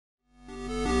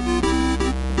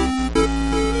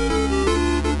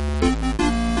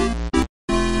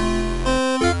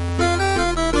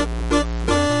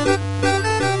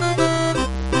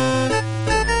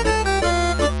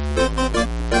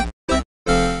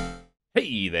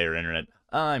Hey there, Internet.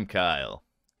 I'm Kyle.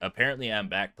 Apparently, I'm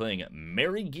back playing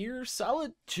Merry Gear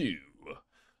Solid 2,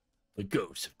 The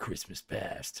Ghost of Christmas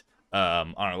Past.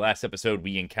 On our last episode,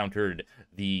 we encountered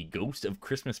the Ghost of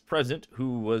Christmas Present,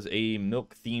 who was a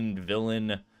milk-themed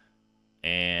villain,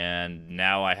 and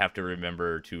now I have to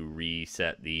remember to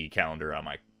reset the calendar on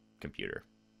my computer,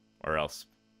 or else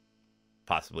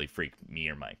possibly freak me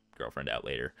or my girlfriend out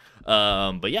later.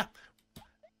 But yeah,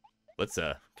 let's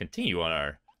continue on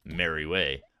our merry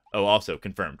way. Oh, also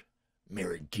confirmed.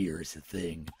 Merry gear is a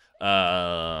thing.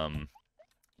 Let's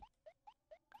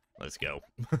go.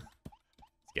 Let's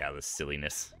get out of this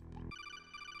silliness.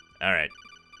 All right.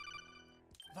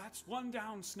 That's one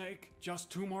down, Snake.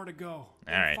 Just two more to go. All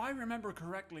right. If I remember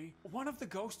correctly, one of the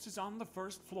ghosts is on the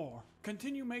first floor.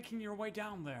 Continue making your way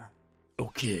down there.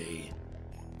 Okay.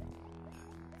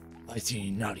 If I see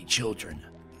any naughty children,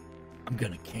 I'm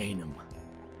gonna cane them.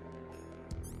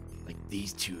 Like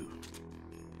these two.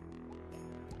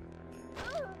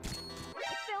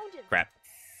 Found him. Crap.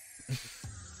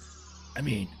 I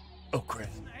mean, oh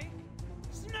crap. Snake?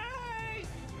 Snake!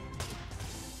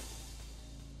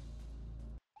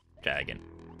 Try again.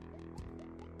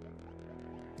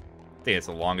 I think it's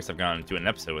the longest I've gone into an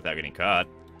episode without getting caught.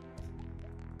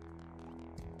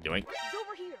 Doink. He's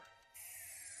over here.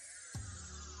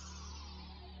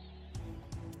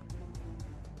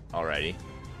 Alrighty.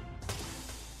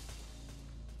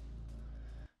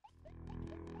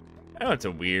 I know it's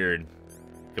a weird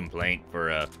complaint for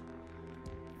a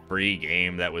free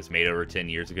game that was made over 10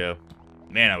 years ago.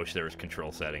 Man, I wish there was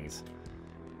control settings.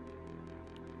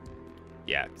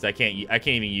 Yeah, because I can't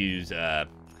even use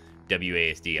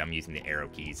WASD. I'm using the arrow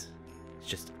keys. It's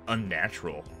just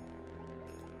unnatural.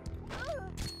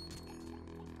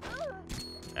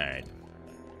 Alright.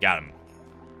 Got him.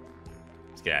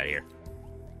 Let's get out of here.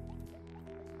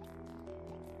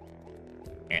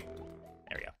 Eh.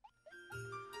 There we go.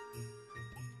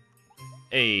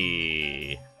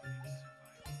 Hey.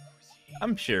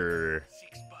 I'm sure.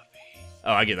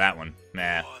 Oh, I get that one.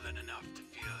 Nah. More than enough to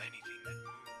feel anything that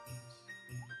moves.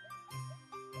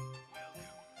 Welcome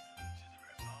to the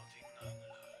revolting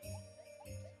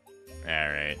nunlord.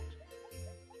 Alright.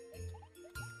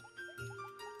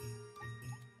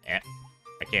 Eh.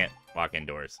 I can't walk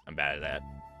indoors. I'm bad at that.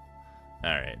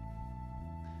 Alright.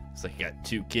 Looks like you got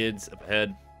two kids up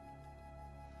ahead.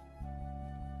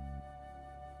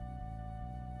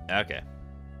 Okay.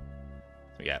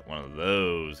 So we got one of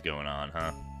those going on,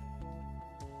 huh?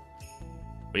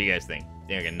 What do you guys think?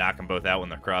 Think I can knock them both out when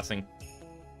they're crossing?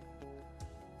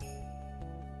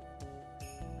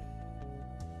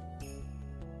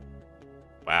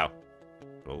 Wow.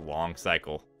 A long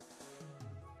cycle.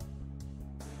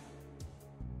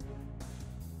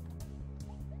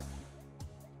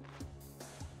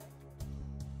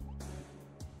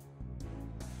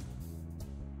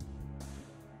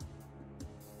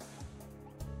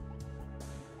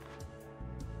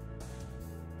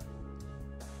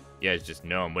 You guys just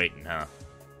know I'm waiting, huh?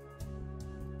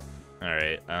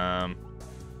 Alright, let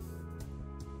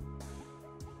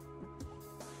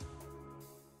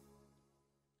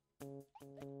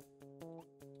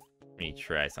me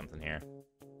try something here.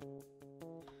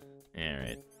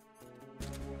 Alright.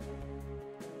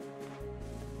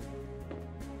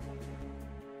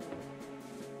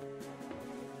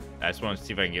 I just want to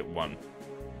see if I can get one.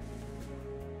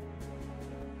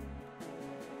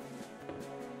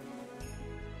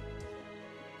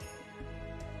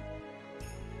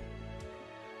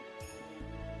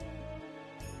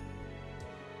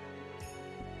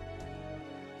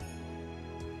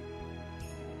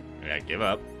 I give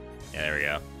up. Yeah, there we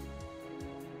go.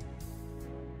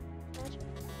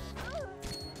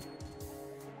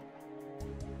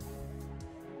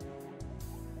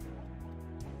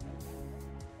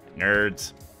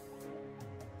 Nerds.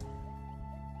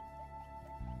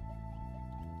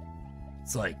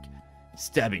 It's like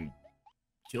stabbing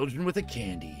children with a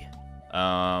candy.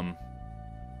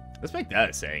 Let's make that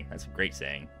a saying. That's a great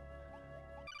saying.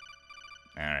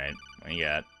 Alright, what do you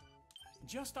got?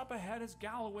 Just up ahead is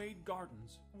Galloway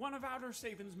Gardens, one of Outer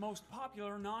Saven's most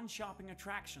popular non-shopping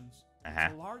attractions.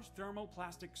 It's a large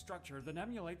thermoplastic structure that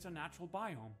emulates a natural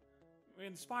biome,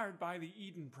 inspired by the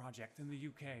Eden Project in the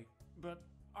UK, but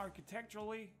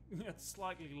architecturally, it's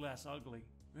slightly less ugly.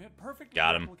 It perfectly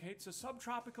Got him. replicates a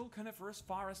subtropical coniferous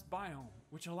forest biome,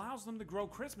 which allows them to grow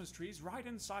Christmas trees right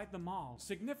inside the mall,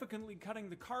 significantly cutting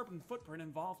the carbon footprint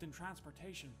involved in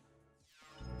transportation.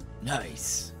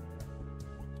 Nice.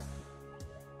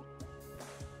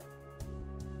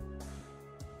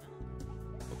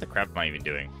 What the crap am I even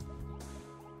doing?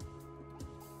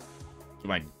 Get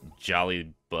my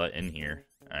jolly butt in here.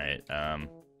 Alright,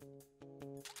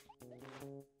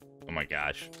 Oh my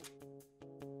gosh.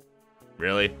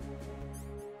 Really? There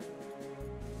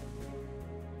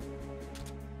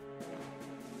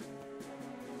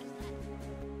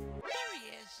he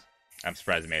is. I'm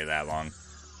surprised it made it that long.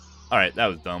 Alright, that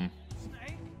was dumb.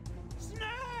 Snake?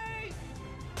 Snake!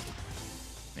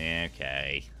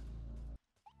 Okay.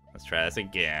 Let's try this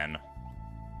again.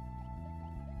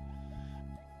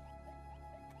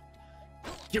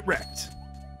 Get wrecked!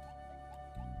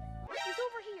 He's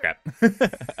over here. Crap.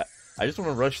 I just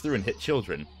want to rush through and hit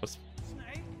children.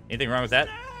 Snake? Anything wrong with that?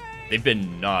 They've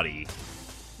been naughty.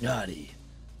 Naughty.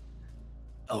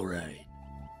 Alright.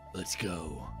 Let's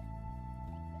go.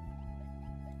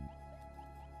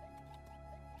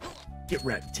 Get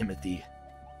wrecked, Timothy.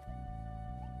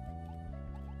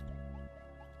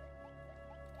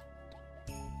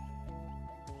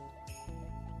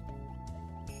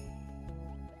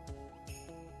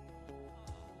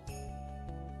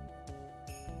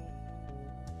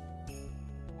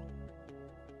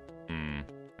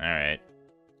 Alright.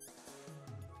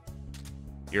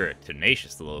 You're a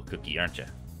tenacious little cookie, aren't you?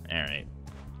 Alright.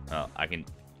 Well, I can't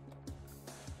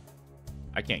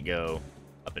go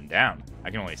up and down.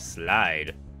 I can only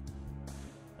slide.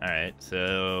 Alright,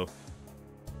 so...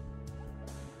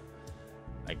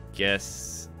 I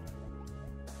guess...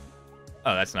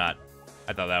 Oh, that's not...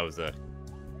 I thought that was a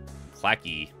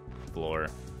clacky floor.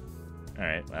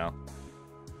 Alright, well...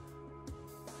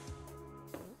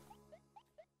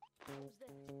 Who's that?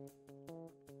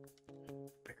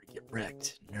 Better get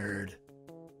wrecked, nerd.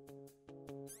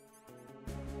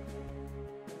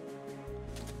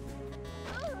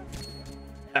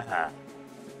 Haha.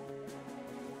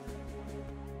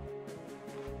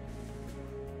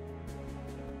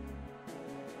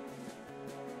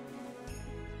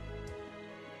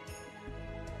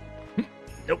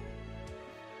 Nope.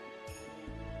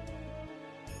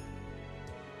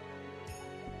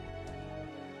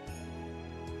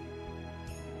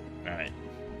 Alright.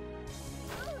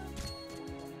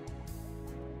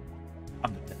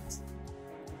 I'm the best.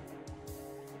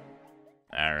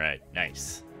 Alright,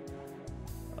 nice.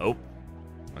 Oh,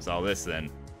 what's all this then?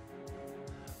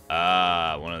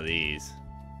 Ah, one of these.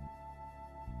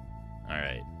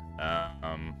 Alright.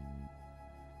 I'm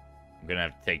gonna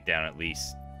have to take down at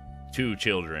least 2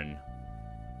 children.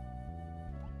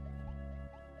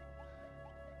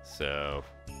 So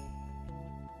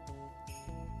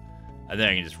I think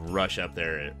I can just rush up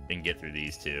there and get through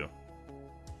these 2.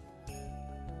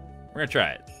 We're gonna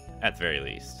try it, at the very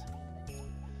least. He's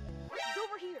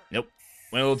over here. Nope.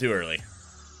 Went a little too early.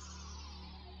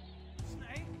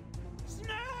 Snake?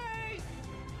 Snake!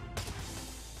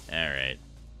 Alright.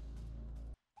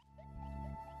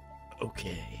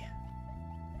 Okay.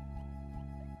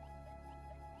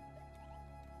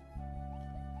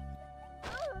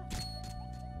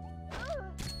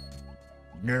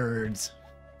 Nerds.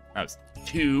 That was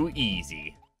too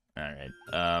easy. Alright.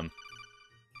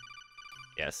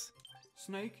 Yes.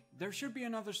 Snake, there should be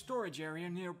another storage area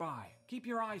nearby. Keep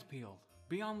your eyes peeled.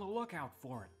 Be on the lookout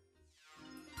for it.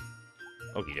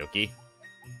 Okie dokie.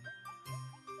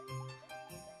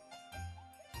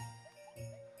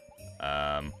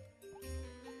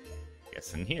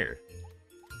 Guess in here.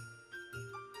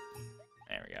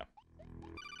 There we go.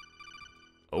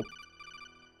 Oh.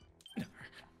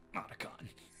 Not a con.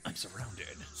 I'm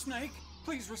surrounded. Snake,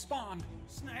 please respond.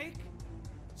 Snake?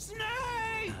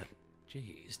 Snake!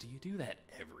 Jeez, do you do that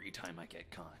every time I get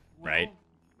caught? Right. Well,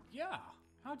 yeah.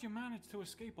 How'd you manage to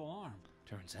escape alarm?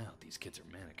 Turns out these kids are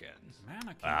mannequins.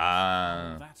 Mannequins.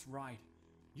 Ah. Oh, that's right.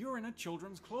 You're in a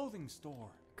children's clothing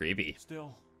store. Creepy.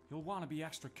 Still, you'll want to be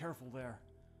extra careful there.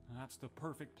 That's the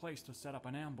perfect place to set up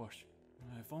an ambush.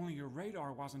 If only your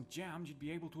radar wasn't jammed, you'd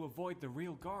be able to avoid the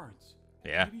real guards.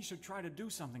 Yeah. Maybe you should try to do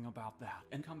something about that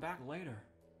and come back later.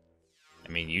 I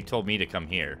mean, you told me to come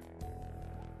here.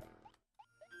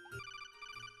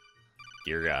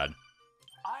 Dear God.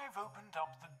 I've opened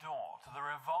up the door to the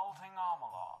revolting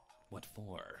Armalot. What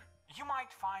for? You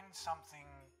might find something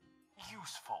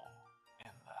useful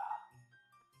in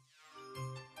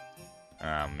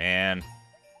there. Oh, man.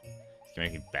 It's gonna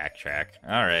make me backtrack.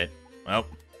 Alright. Well.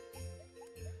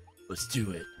 Let's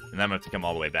do it. And I'm gonna have to come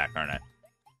all the way back, aren't I?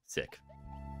 Sick.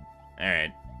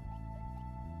 Alright.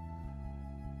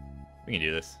 We can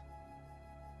do this.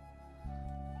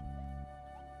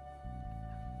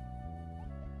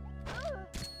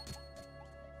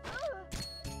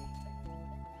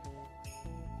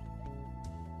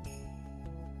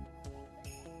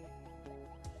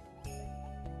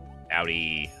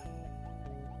 Howdy.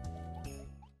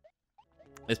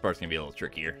 This part's gonna be a little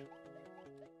trickier.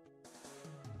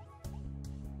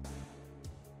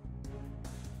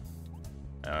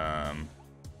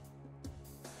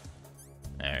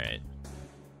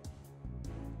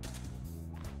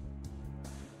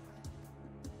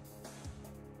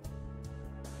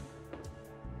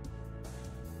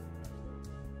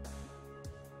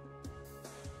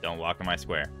 Don't walk in my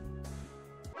square.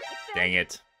 Dang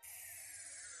it.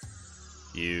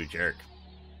 You jerk.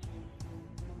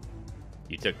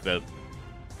 You took the...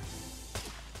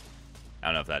 I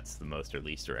don't know if that's the most or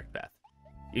least direct path.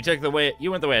 You took the way...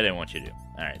 You went the way I didn't want you to do.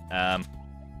 Alright,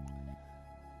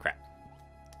 crap.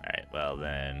 Alright, well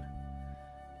then...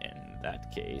 In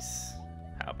that case...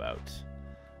 How about...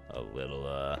 a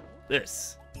little,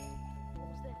 this?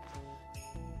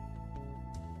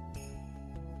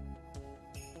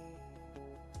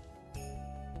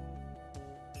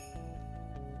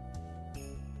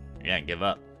 Yeah, give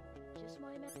up. Just my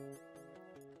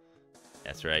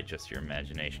That's right, just your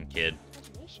imagination, kid.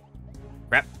 imagination.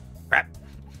 Crap! Crap!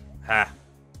 Ha!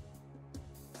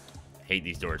 I hate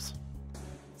these doors.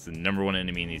 It's the #1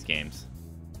 enemy in these games.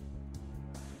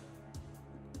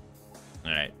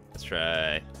 Alright, let's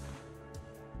try...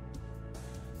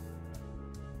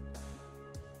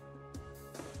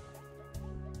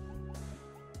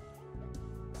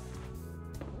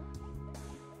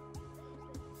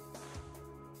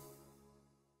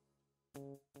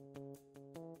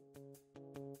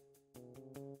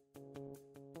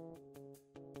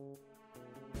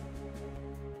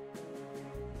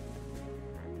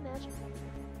 Magic.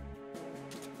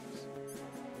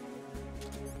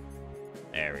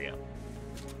 There we go.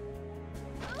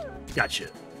 Gotcha.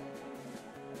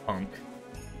 Punk.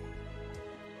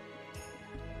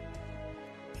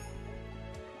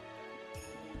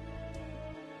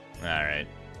 Alright.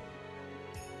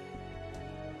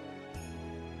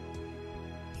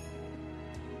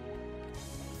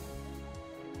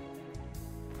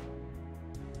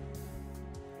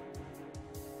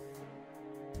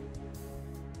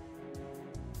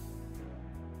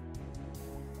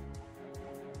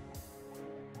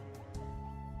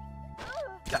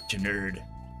 Gotcha, nerd.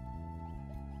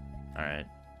 Alright.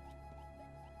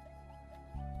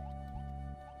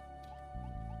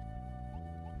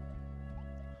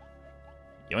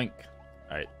 Yoink.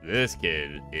 Alright, this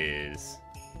kid is...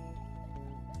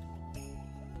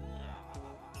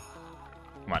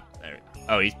 Come on. There.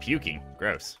 Oh, he's puking.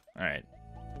 Gross. Alright.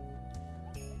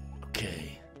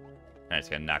 Okay. I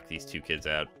just gotta knock these two kids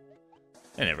out.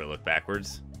 I never look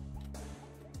backwards.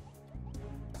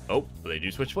 Oh, they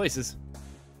do switch places.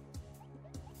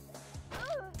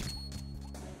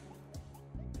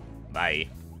 Bye.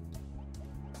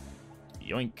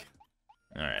 Yoink.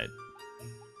 Alright.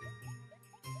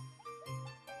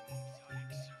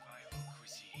 Exotic survival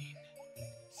cuisine.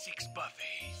 6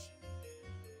 buffets.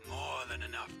 More than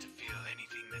enough to feel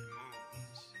anything that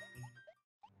moves.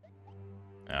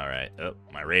 Alright. Oh,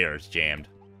 my radar's jammed.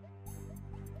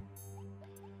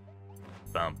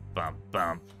 Bump, bump,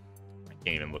 bump. I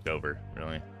can't even look over,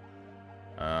 really.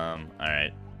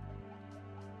 Alright.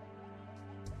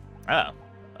 Oh.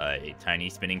 A tiny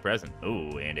spinning present.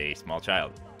 Ooh, and a small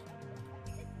child.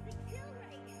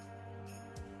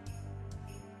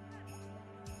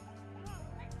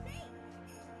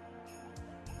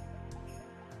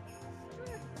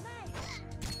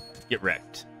 Get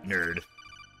wrecked, nerd.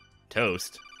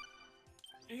 Toast.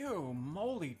 Ew,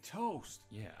 moldy toast.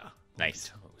 Yeah.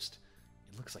 Nice. Toast.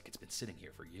 It looks like it's been sitting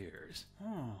here for years.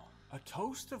 A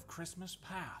toast of Christmas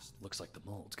past. Looks like the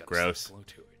mold's got Gross. a slow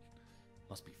to it.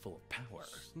 Must be full of power.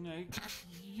 Snake,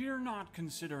 you're not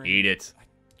considering... Eat it.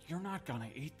 You're not gonna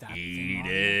eat that thing, Eat are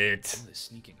you? it. All this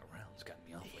sneaking around's got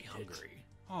me awfully hungry.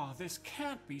 Oh, this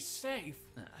can't be safe.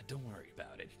 Don't worry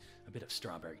about it. A bit of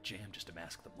strawberry jam just to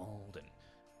mask the mold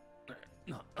and...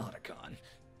 not Otacon.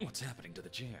 What's happening to the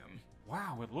jam?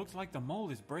 Wow, it looks like the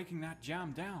mold is breaking that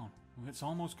jam down. It's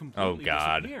almost completely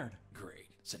God. disappeared. Great.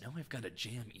 So now I've got a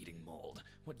jam-eating mold.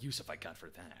 What use have I got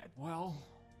for that? Well,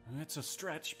 it's a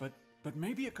stretch, but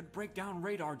maybe it could break down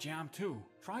radar jam too.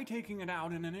 Try taking it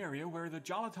out in an area where the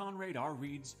Jolaton radar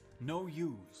reads no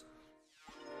use.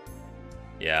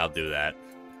 Yeah, I'll do that.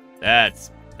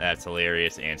 That's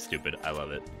hilarious and stupid. I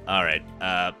love it. Alright,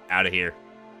 out of here.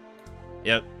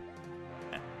 Yep.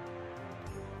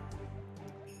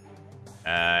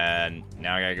 And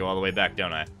now I gotta go all the way back,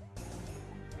 don't I?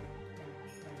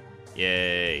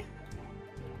 Yay.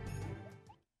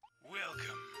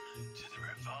 Welcome to the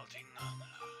revolting Omelette.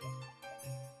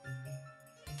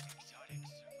 Exotic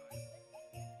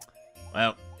survival.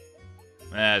 Well,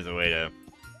 that's a way to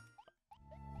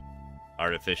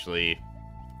artificially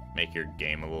make your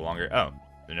game a little longer. Oh,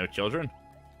 there are no children?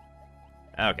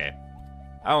 Okay.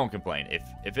 I won't complain.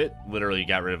 If it literally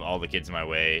got rid of all the kids in my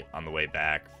way on the way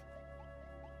back,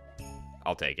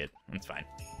 I'll take it. It's fine.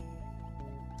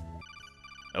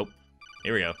 Oh,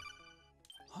 here we go.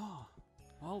 Oh,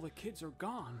 all the kids are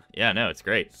gone. Yeah, no, it's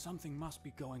great. Something must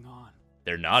be going on.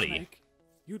 They're naughty. Snake,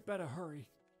 you'd better hurry.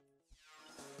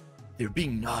 They were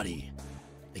being naughty.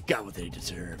 They got what they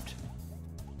deserved.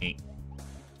 Eh.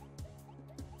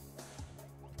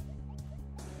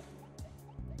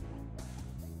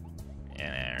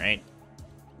 Alright.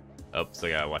 Oh, so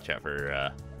I gotta watch out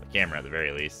for the camera at the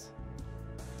very least.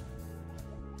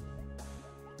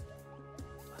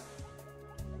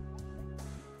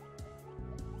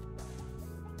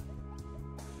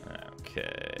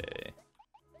 Okay.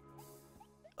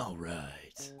 All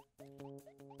right.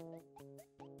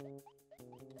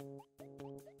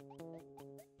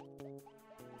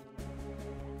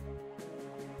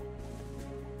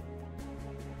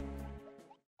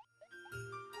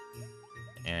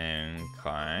 And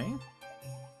okay.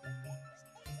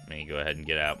 Let me go ahead and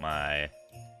get out my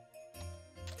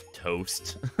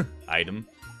toast item.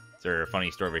 Is there a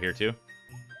funny store over here too?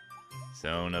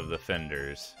 Zone of the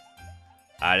Fenders.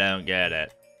 I don't get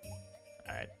it.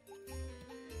 Alright.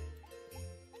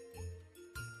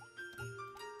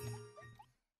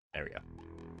 There we go.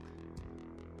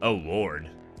 Oh, Lord.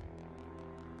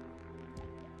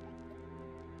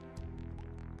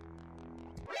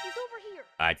 He's over here.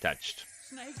 I touched.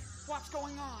 Snake, what's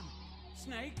going on?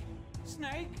 Snake?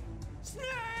 Snake?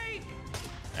 Snake!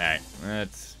 Alright,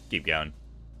 let's keep going.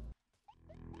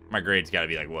 My grade's gotta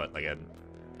be like what? Like a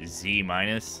Z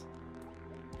minus?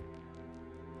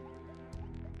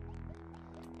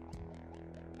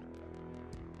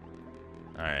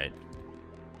 Alright.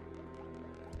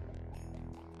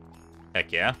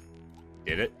 Heck yeah.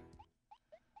 Did it.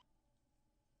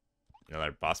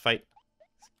 Another boss fight?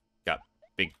 Got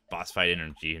big boss fight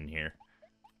energy in here.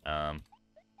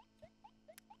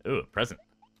 Ooh, a present.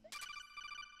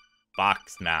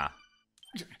 Box, nah.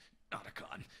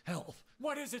 Otacon, help.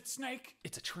 What is it, Snake?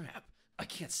 It's a trap. I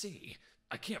can't see.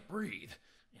 I can't breathe.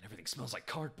 And everything smells like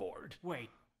cardboard. Wait,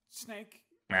 Snake,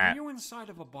 Nah. are you inside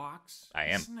of a box? I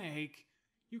am. Snake,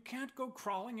 you can't go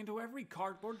crawling into every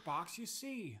cardboard box you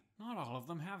see. Not all of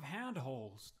them have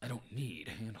handholds. I don't need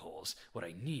handholds. What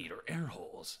I need are air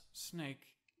holes. Snake,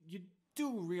 you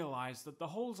do realize that the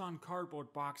holes on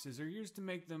cardboard boxes are used to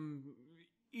make them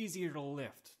easier to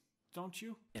lift, don't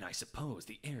you? And I suppose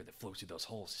the air that flows through those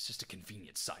holes is just a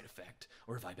convenient side effect.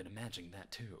 Or have I been imagining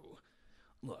that too?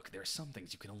 Look, there are some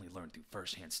things you can only learn through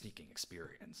first-hand sneaking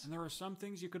experience. And there are some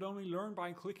things you could only learn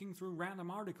by clicking through random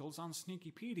articles on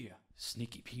Sneakypedia.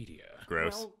 Sneakypedia.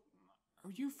 Gross. Well,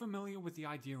 are you familiar with the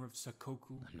idea of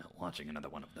Sakoku? I'm not watching another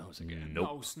one of those again. Nope.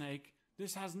 No, Snake.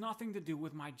 This has nothing to do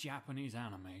with my Japanese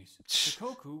animes.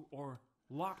 Sakoku, or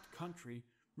locked country,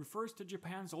 refers to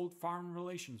Japan's old foreign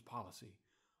relations policy.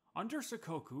 Under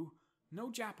Sakoku,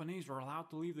 no Japanese were allowed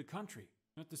to leave the country.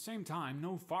 At the same time,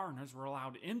 no foreigners were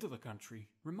allowed into the country.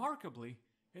 Remarkably,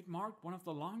 it marked one of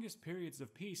the longest periods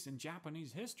of peace in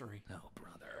Japanese history. Oh,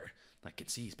 brother. I can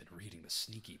see he's been reading the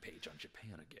sneaky page on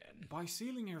Japan again. By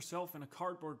sealing yourself in a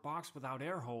cardboard box without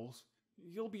air holes,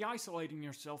 you'll be isolating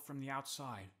yourself from the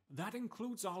outside. That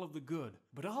includes all of the good,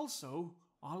 but also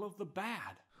all of the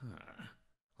bad. Huh.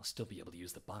 I'll still be able to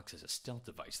use the box as a stealth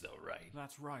device though, right?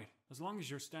 That's right. As long as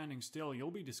you're standing still,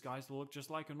 you'll be disguised to look just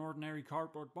like an ordinary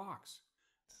cardboard box.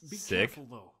 Be Sick. careful,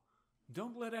 though.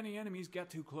 Don't let any enemies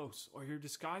get too close, or your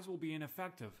disguise will be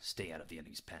ineffective. Stay out of the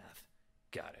enemy's path.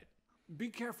 Got it. Be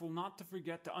careful not to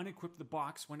forget to unequip the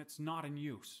box when it's not in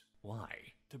use. Why?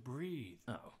 To breathe.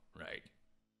 Oh, right.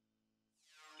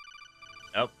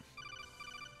 Oh.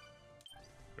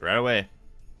 Right away.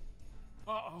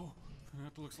 Uh-oh.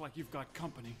 It looks like you've got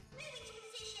company.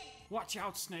 Watch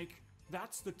out, Snake.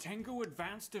 That's the Tengu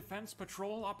Advanced Defense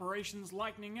Patrol Operations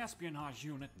Lightning Espionage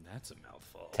Unit. That's a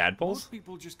mouthful. Tadpoles? Most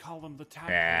people just call them the Tadpoles.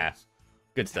 Yeah.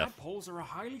 Good stuff. Tadpoles are a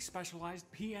highly specialized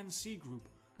PNC group,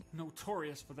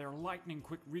 notorious for their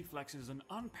lightning-quick reflexes and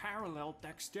unparalleled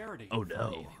dexterity. Oh Funny,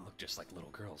 no. they look just like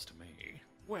little girls to me.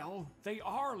 Well, they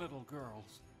are little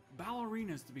girls.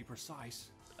 Ballerinas, to be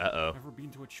precise. Uh-oh. Ever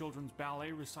been to a children's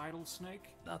ballet recital, Snake?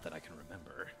 Not that I can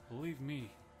remember. Believe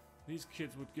me, these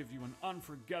kids would give you an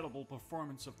unforgettable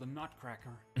performance of the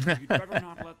Nutcracker. You'd better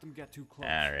not let them get too close.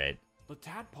 Alright. The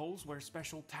Tadpoles wear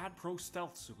special Tadpro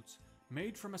stealth suits,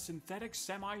 made from a synthetic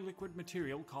semi-liquid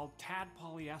material called Tad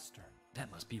polyester.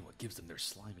 That must be what gives them their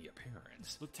slimy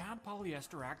appearance. The Tad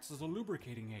polyester acts as a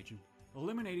lubricating agent,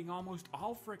 eliminating almost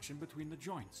all friction between the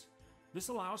joints. This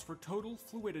allows for total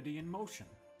fluidity in motion.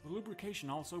 The lubrication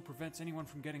also prevents anyone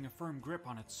from getting a firm grip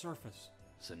on its surface.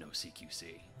 So no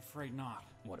CQC. Afraid not.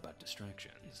 What about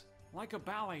distractions? Like a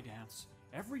ballet dance,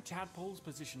 every tadpole's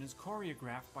position is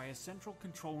choreographed by a central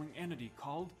controlling entity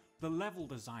called the level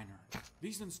designer.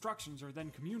 These instructions are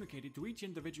then communicated to each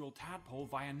individual tadpole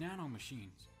via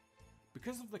nanomachines.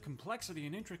 Because of the complexity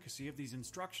and intricacy of these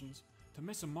instructions, to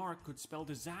miss a mark could spell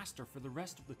disaster for the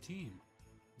rest of the team.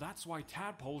 That's why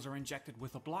tadpoles are injected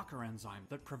with a blocker enzyme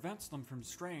that prevents them from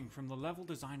straying from the level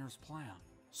designer's plan.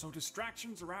 So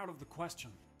distractions are out of the question.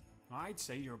 I'd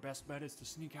say your best bet is to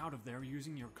sneak out of there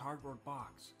using your cardboard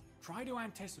box. Try to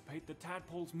anticipate the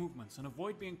tadpoles' movements and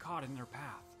avoid being caught in their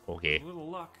path. Okay. With a little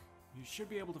luck, you should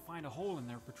be able to find a hole in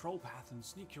their patrol path and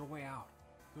sneak your way out.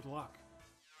 Good luck.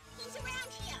 He's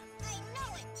around here. I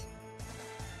know it.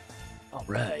 All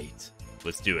right.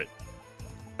 Let's do it.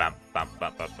 Bum, bum,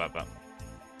 bum, bum, bum, bum.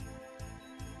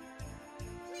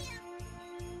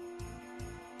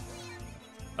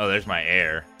 Oh, there's my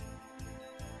air.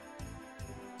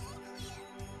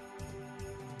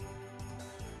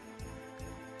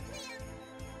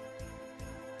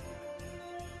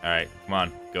 Alright, come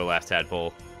on. Go last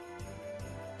tadpole.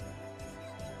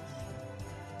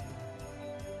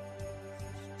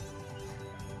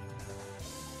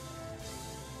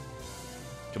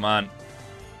 Come on.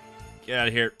 Get out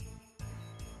of here.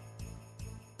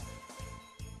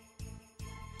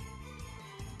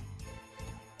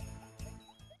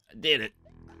 I did it.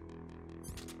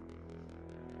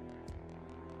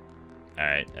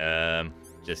 Alright,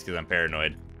 just because I'm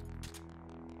paranoid.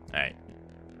 Alright.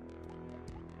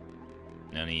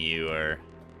 None of you are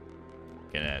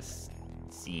gonna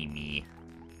see me.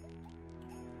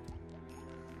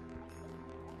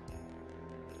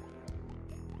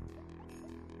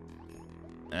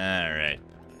 Alright.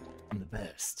 I'm the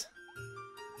best.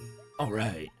 All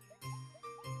right.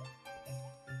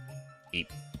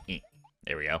 Eep, eep.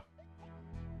 There we go.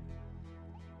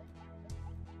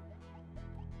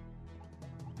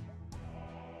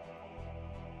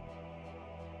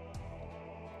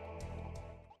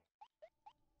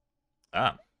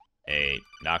 Ah, a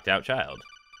knocked out child.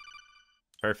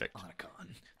 Perfect.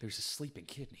 Otacon, there's a sleeping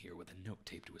kid in here with a note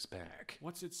taped to his back.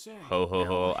 What's it say? Ho ho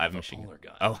ho! Now I have a a machine. polar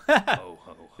gun. Oh, Ho ho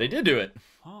ho. they did do it.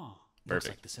 Huh. Looks Perfect.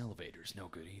 like this elevator's no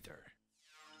good either.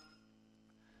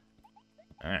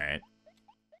 All right.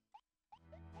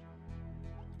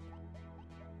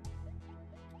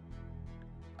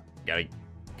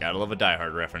 Gotta love a Die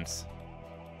Hard reference.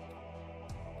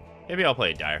 Maybe I'll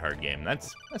play a Die Hard game.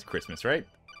 That's Christmas, right?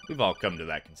 We've all come to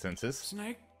that consensus.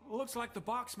 Snake, looks like the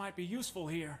box might be useful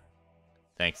here.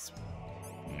 Thanks,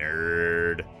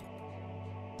 nerd.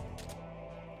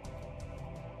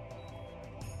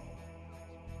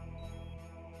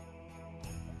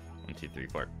 One, two, three,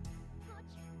 four.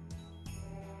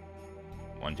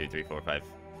 1, 2, 3, 4, 5.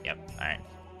 Yep. All right.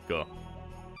 Cool.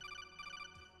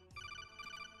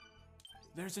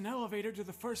 There's an elevator to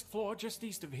the first floor just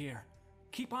east of here.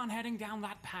 Keep on heading down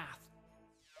that path.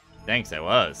 Thanks. I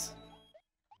was.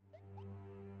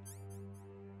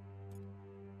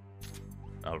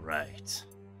 All right.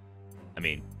 I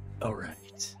mean, All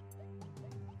right.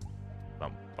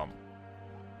 bump, bump,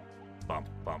 bump,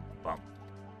 bump, bump,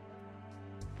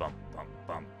 bump, bump,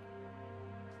 bump.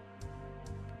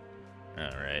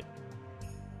 All right.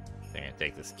 I'm gonna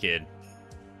take this kid.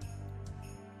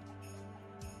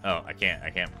 Oh, I can't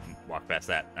walk past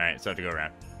that. All right, so I have to go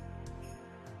around.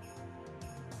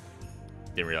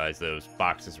 Didn't realize those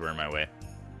boxes were in my way.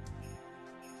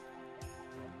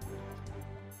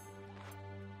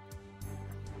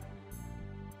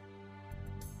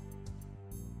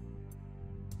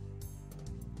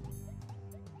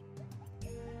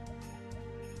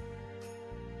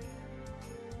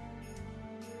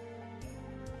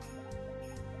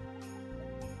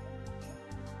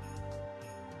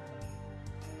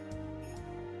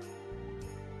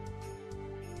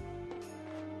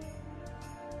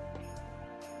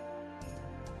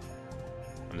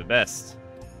 I'm the best.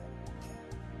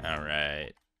 All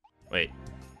right. Wait.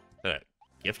 Is that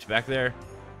a gift back there?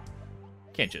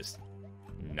 Can't just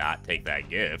not take that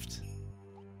gift.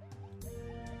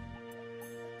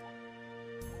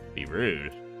 Be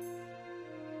rude.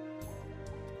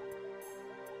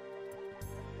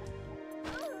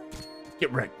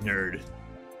 Get wrecked, nerd.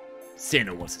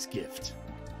 Santa wants his gift.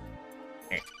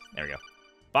 There we go.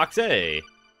 Box A.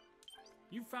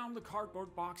 You found the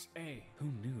cardboard box A. Who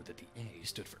knew that the A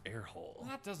stood for air hole?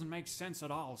 That doesn't make sense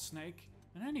at all, Snake.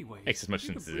 And anyway, Makes as much you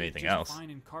sense could as breathe anything just else. fine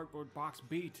in cardboard box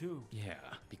B too. Yeah,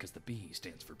 because the B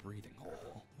stands for breathing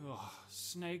hole. Ugh,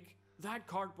 Snake, that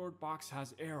cardboard box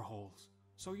has air holes,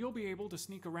 so you'll be able to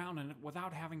sneak around in it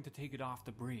without having to take it off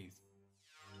to breathe.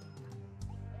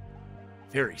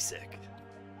 Very sick.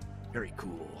 Very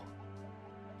cool.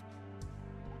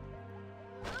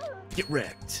 Get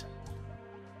wrecked.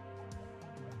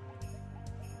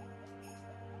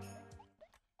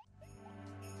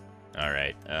 All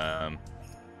right.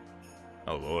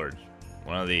 Oh Lord,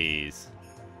 one of these.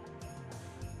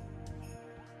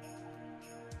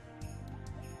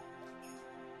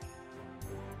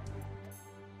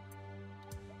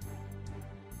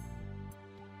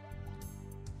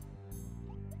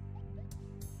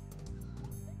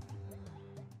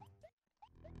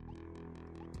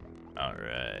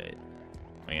 Alright.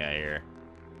 We got here.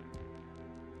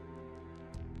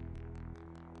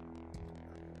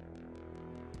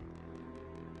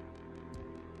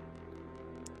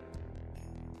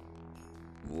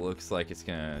 Looks like it's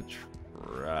gonna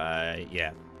try. Yeah.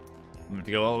 I'm gonna have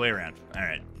to go all the way around.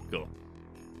 Alright, cool.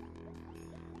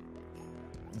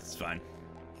 This is fine.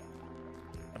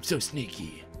 I'm so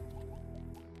sneaky.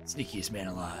 Sneakiest man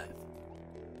alive.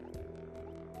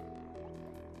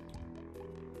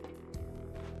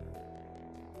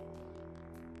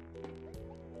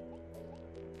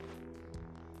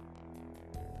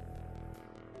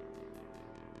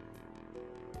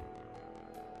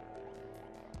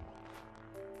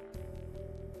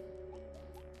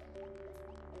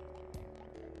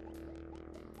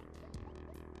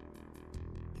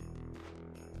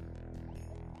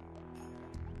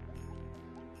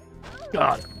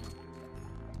 God.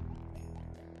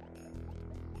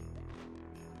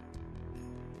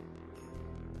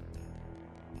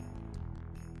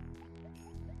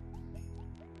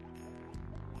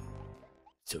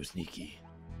 So sneaky.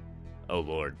 Oh,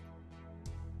 Lord.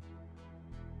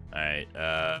 Alright,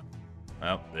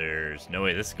 well, there's no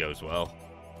way this goes well.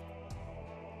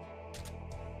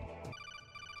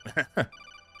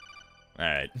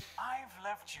 Alright. I've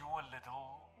left you a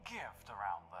little gift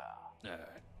around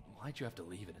there. Why'd you have to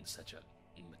leave it in such a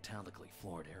metallically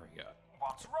floored area?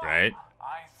 What's wrong? Right.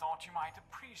 I thought you might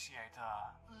appreciate a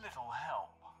little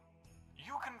help.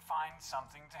 You can find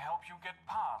something to help you get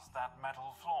past that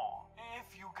metal floor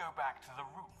if you go back to the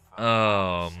roof.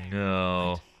 Oh,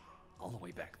 no. All the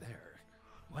way back there.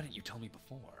 Why didn't you tell me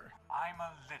before? I'm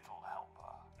a little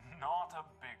helper, not a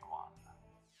big one.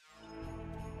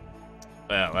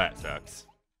 Well, that sucks.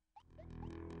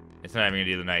 It's not even gonna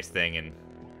do the nice thing and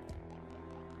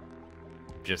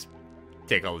just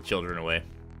take all the children away.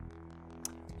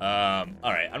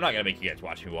 Alright, I'm not gonna make you guys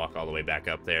watch me walk all the way back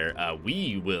up there.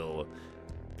 We will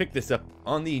pick this up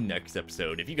on the next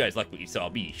episode. If you guys like what you saw,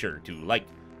 be sure to like,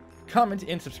 comment,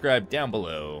 and subscribe down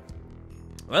below.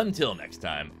 Until next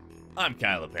time, I'm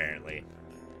Kyle, apparently.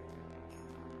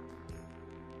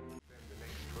 The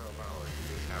next 12 hours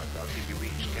in this house, I'll give you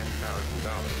each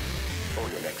 $10,000 or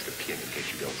your next of kin in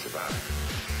case you don't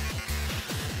survive.